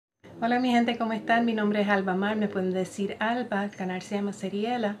Hola mi gente, ¿cómo están? Mi nombre es Alba Mar, me pueden decir Alba, el canal se llama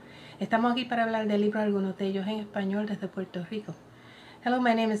Seriela. Estamos aquí para hablar de libros, algunos de ellos en español desde Puerto Rico. Hello,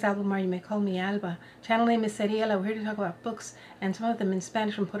 my name is Alba Mar, you may call me Alba. Channel name is Seriela, we're here to talk about books and some of them in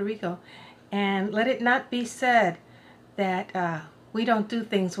Spanish from Puerto Rico. And let it not be said that we don't do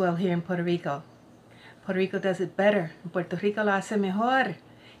things well here in Puerto Rico. Puerto Rico does it better. Puerto Rico lo hace mejor.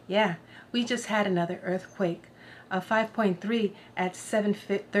 Yeah, we just had another earthquake. 5.3 at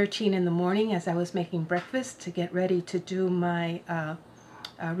 7:13 in the morning as I was making breakfast to get ready to do my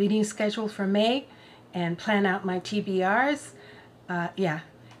reading schedule for May and plan out my TBRs. Yeah,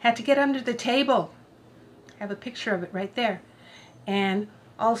 had to get under the table. I have a picture of it right there. And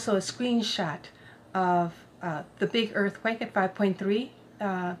also a screenshot of the big earthquake at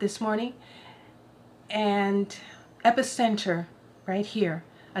 5.3 this morning. And epicenter right here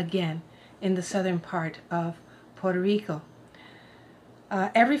again in the southern part of Puerto Rico.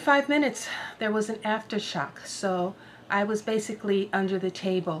 Every 5 minutes there was an aftershock, so I was basically under the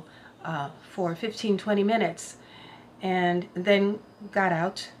table for 15-20 minutes and then got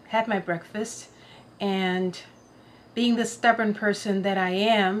out, had my breakfast, and being the stubborn person that I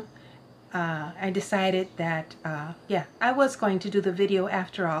am, I decided that yeah, I was going to do the video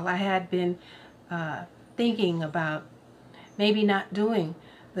after all. I had been thinking about maybe not doing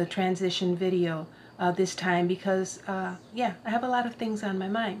the transition video this time because yeah, I have a lot of things on my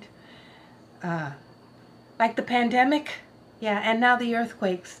mind, like the pandemic, yeah, and now the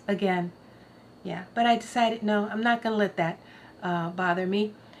earthquakes again, yeah. But I decided no, I'm not gonna let that bother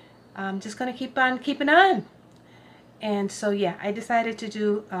me. I'm just gonna keep on keeping on. And so yeah, I decided to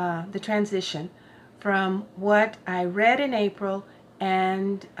do the transition from what I read in April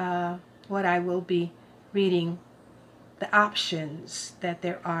and what I will be reading, the options that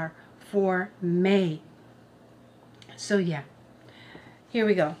there are for May. So yeah, here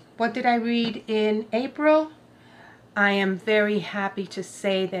we go. What did I read in April? I am very happy to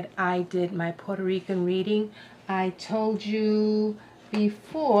say that I did my Puerto Rican reading. I told you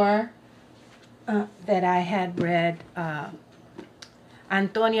before that I had read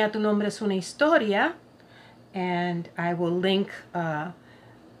Antonia, tu nombre es una historia, and I will link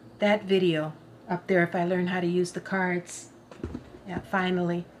that video up there if I learn how to use the cards. Yeah,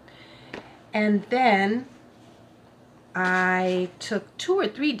 finally. And then I took 2 or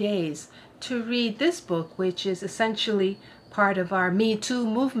 3 days to read this book, which is essentially part of our Me Too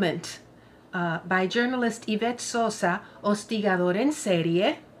movement, by journalist Ivette Sosa, Hostigador en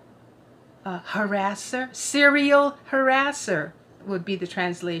serie, harasser, serial harasser would be the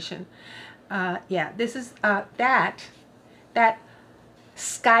translation. Yeah, this is that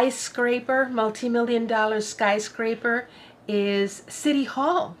skyscraper, multi-million-dollar skyscraper is City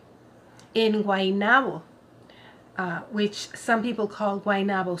Hall in Guaynabo, which some people call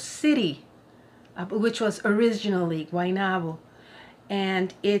Guaynabo City, which was originally Guaynabo.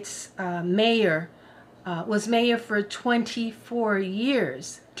 And its mayor was mayor for 24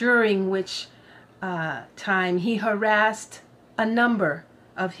 years, during which time he harassed a number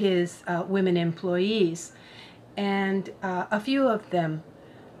of his women employees. And a few of them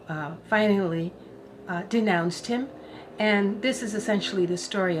finally denounced him. And this is essentially the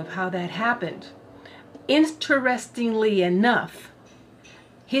story of how that happened. Interestingly enough,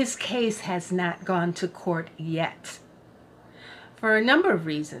 his case has not gone to court yet for a number of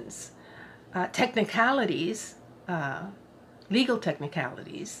reasons. Technicalities, legal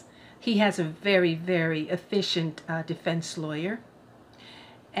technicalities. He has a very, very efficient defense lawyer,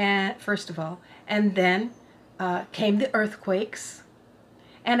 and first of all, and then came the earthquakes,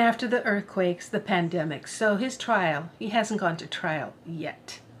 and after the earthquakes, the pandemic. So his trial, he hasn't gone to trial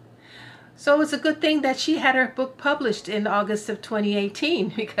yet. So it's a good thing that she had her book published in August of 2018,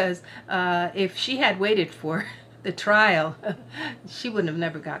 because if she had waited for the trial, she wouldn't have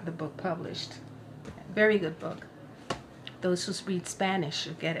never got the book published. Very good book. Those who read Spanish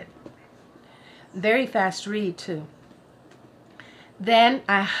should get it. Very fast read too. Then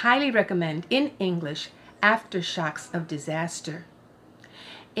I highly recommend, in English, Aftershocks of Disaster.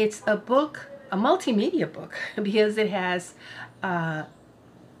 It's a book, a multimedia book, because it has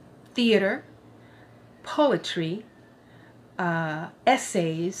theater, poetry,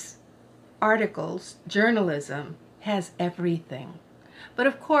 essays, articles, journalism, has everything. But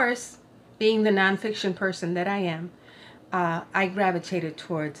of course, being the nonfiction person that I am, I gravitated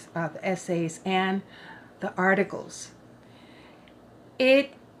towards the essays and the articles.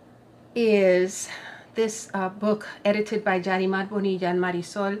 It is this book, edited by Yarimar, Bonilla, and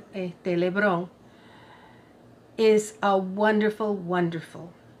Marisol, Lebron, is a wonderful,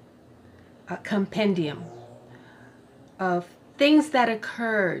 wonderful compendium of things that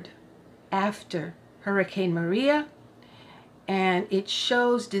occurred after Hurricane Maria, and it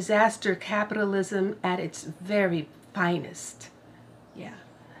shows disaster capitalism at its very finest. Yeah,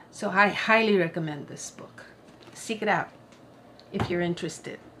 so I highly recommend this book. Seek it out if you're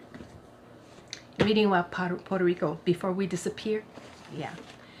interested. Reading about Puerto Rico before we disappear. Yeah.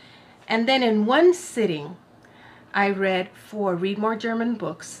 And then in one sitting, I read 4 Read More German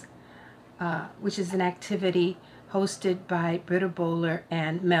Books, which is an activity hosted by Britta Böhler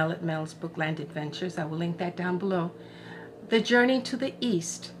and Mel at Mel's Bookland Adventures. I will link that down below. The Journey to the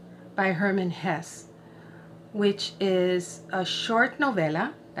East by Hermann Hesse, which is a short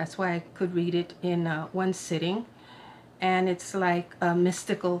novella. That's why I could read it in one sitting. And it's like a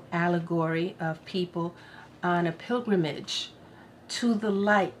mystical allegory of people on a pilgrimage to the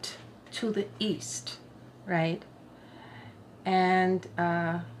light, to the east, right? And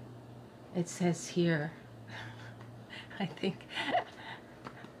it says here, I think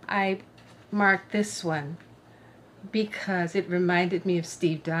I marked this one because it reminded me of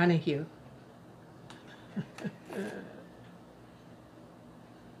Steve Donoghue.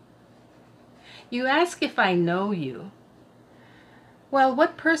 You ask if I know you. Well,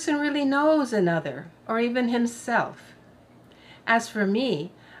 what person really knows another, or even himself? As for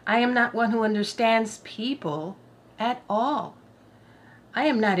me, I am not one who understands people at all. I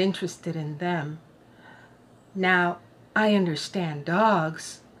am not interested in them. Now, I understand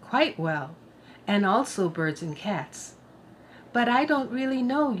dogs quite well, and also birds and cats. But I don't really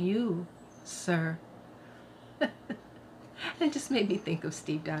know you, sir. It just made me think of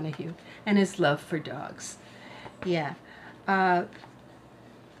Steve Donoghue and his love for dogs. Yeah.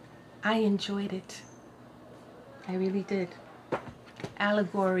 I enjoyed it. I really did.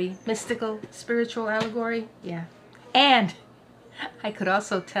 Allegory, mystical, spiritual allegory, yeah. And I could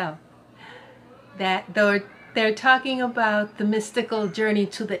also tell that though they're talking about the mystical journey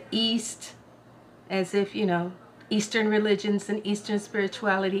to the East, as if, you know, Eastern religions and Eastern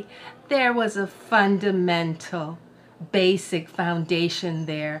spirituality, there was a fundamental, basic foundation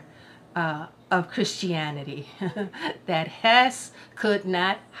there of Christianity that Hesse could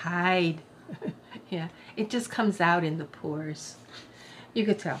not hide. Yeah, it just comes out in the pores. You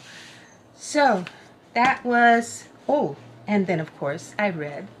could tell. So that was, oh, and then of course I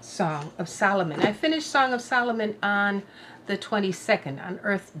read Song of Solomon. I finished Song of Solomon on the 22nd, on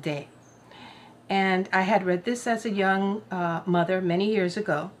Earth Day. And I had read this as a young mother many years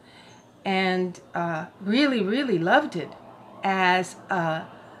ago, and really, really loved it as a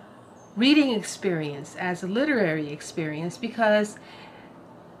reading experience, as a literary experience, because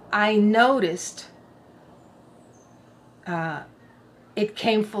I noticed it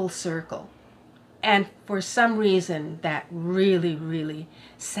came full circle. And for some reason, that really, really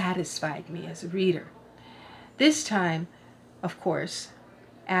satisfied me as a reader. This time, of course,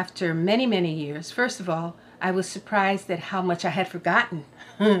 after many, many years, first of all, I was surprised at how much I had forgotten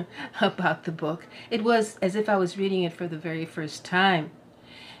about the book. It was as if I was reading it for the very first time.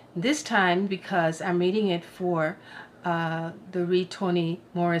 This time, because I'm reading it for the Read Toni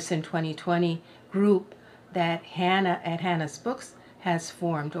Morrison 2020 group that Hannah at Hannah's Books has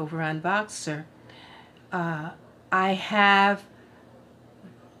formed over on Voxer, I have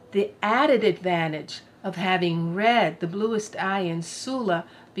the added advantage of having read The Bluest Eye and Sula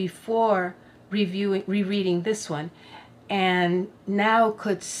before rereading this one, and now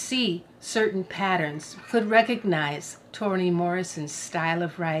could see certain patterns, could recognize Toni Morrison's style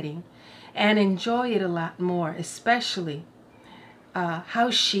of writing, and enjoy it a lot more, especially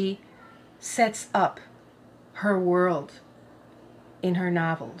how she sets up her world in her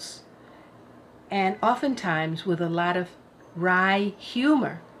novels, and oftentimes with a lot of wry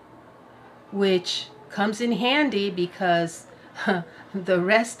humor, which comes in handy because the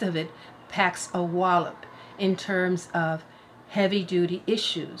rest of it packs a wallop in terms of heavy-duty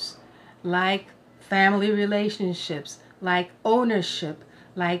issues like family relationships, like ownership,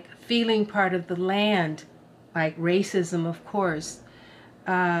 like feeling part of the land, like racism, of course,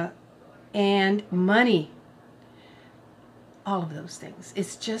 and money. All of those things.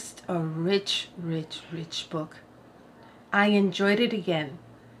 It's just a rich, rich, rich book. I enjoyed it again.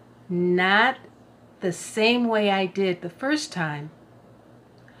 Not the same way I did the first time,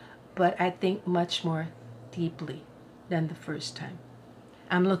 but I think much more deeply than the first time.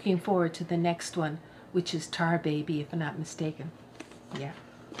 I'm looking forward to the next one, which is Tar Baby, if I'm not mistaken. Yeah.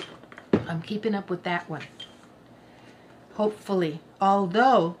 I'm keeping up with that one. Hopefully.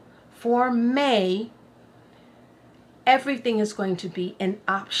 Although, for May, everything is going to be an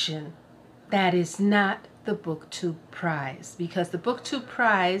option that is not the Booktube prize, because the Booktube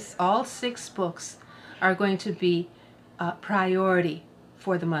prize, all 6 books, are going to be a priority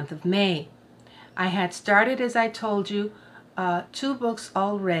for the month of May. I had started, as I told you, 2 books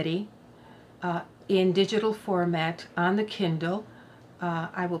already in digital format on the Kindle.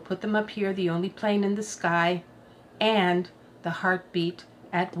 I will put them up here, The Only Plane in the Sky and The Heartbeat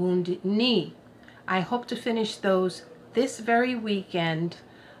at Wounded Knee. I hope to finish those this very weekend,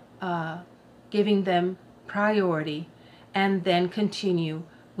 giving them priority, and then continue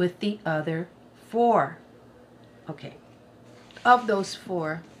with the other 4. Okay, of those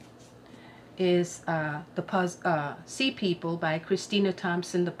 4 is Sea People by Christina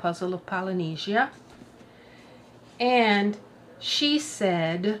Thompson, The Puzzle of Polynesia. And She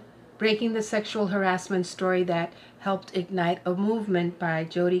Said, Breaking the Sexual Harassment Story That Helped Ignite a Movement by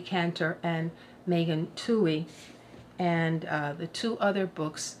Jodi Kantor and Megan Twohey. And the 2 other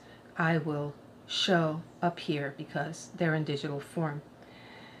books I will show up here because they're in digital form.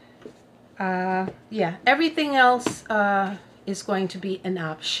 Yeah, everything else is going to be an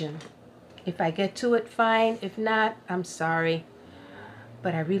option. If I get to it, fine. If not, I'm sorry.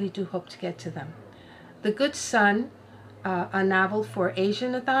 But I really do hope to get to them. The Good Son, a novel for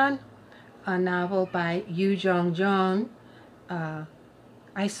ASIAN-a-thon, a novel by Yu Jong-jong.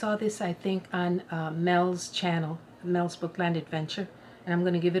 I saw this, I think, on Mel's channel, Mel's Bookland Adventure, and I'm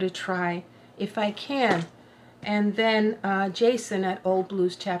going to give it a try if I can. And then Jason at Old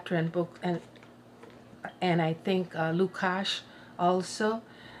Blues Chapter and Book, and I think Lukash also.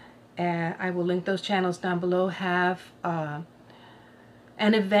 I will link those channels down below. Have an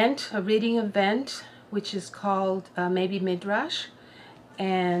event, a reading event, which is called maybe Midrash.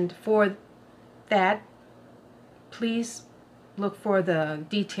 And for that, please look for the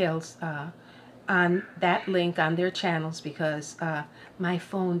details on that link on their channels, because my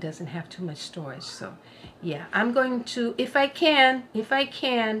phone doesn't have too much storage. So yeah, I'm going to, if I can,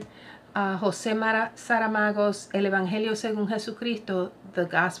 José Saramagos, El Evangelio según Jesucristo, The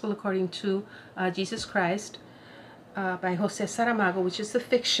Gospel According to Jesus Christ, by José Saramago, which is the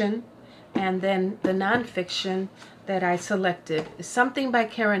fiction, and then the nonfiction that I selected is something by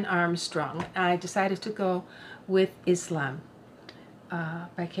Karen Armstrong. I decided to go with Islam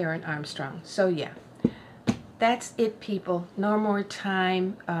by Karen Armstrong. So yeah, that's it, people. No more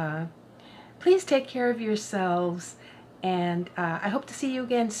time. Please take care of yourselves, and I hope to see you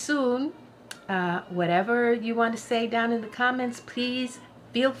again soon. Whatever you want to say down in the comments, please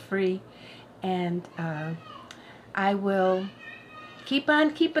feel free, and I will keep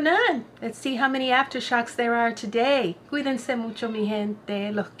on keeping on. Let's see how many Aftershocks there are today. Cuídense mucho, mi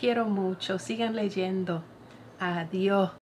gente. Los quiero mucho. Sigan leyendo. Adiós.